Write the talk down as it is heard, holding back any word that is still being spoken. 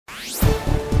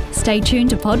Stay tuned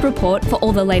to Pod Report for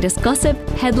all the latest gossip,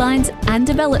 headlines, and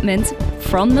developments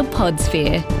from the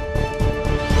Podsphere.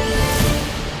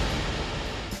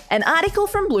 An article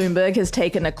from Bloomberg has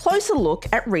taken a closer look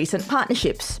at recent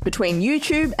partnerships between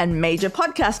YouTube and major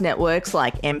podcast networks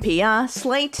like NPR,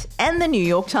 Slate, and the New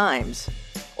York Times.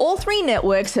 All three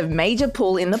networks have major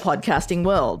pull in the podcasting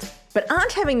world, but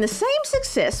aren't having the same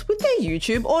success with their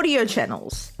YouTube audio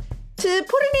channels. To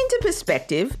put it into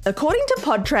perspective, according to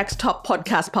Podtrac's top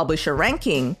podcast publisher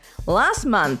ranking, last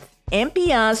month,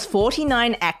 NPR's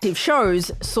 49 active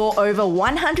shows saw over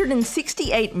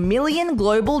 168 million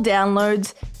global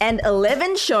downloads, and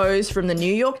 11 shows from the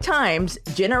New York Times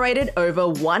generated over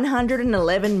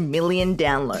 111 million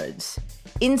downloads.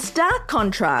 In stark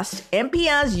contrast,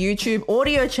 NPR's YouTube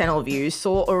audio channel views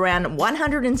saw around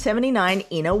 179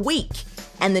 in a week,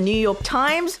 and the New York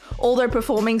Times, although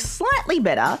performing slightly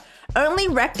better, only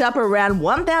racked up around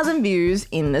 1,000 views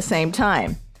in the same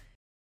time.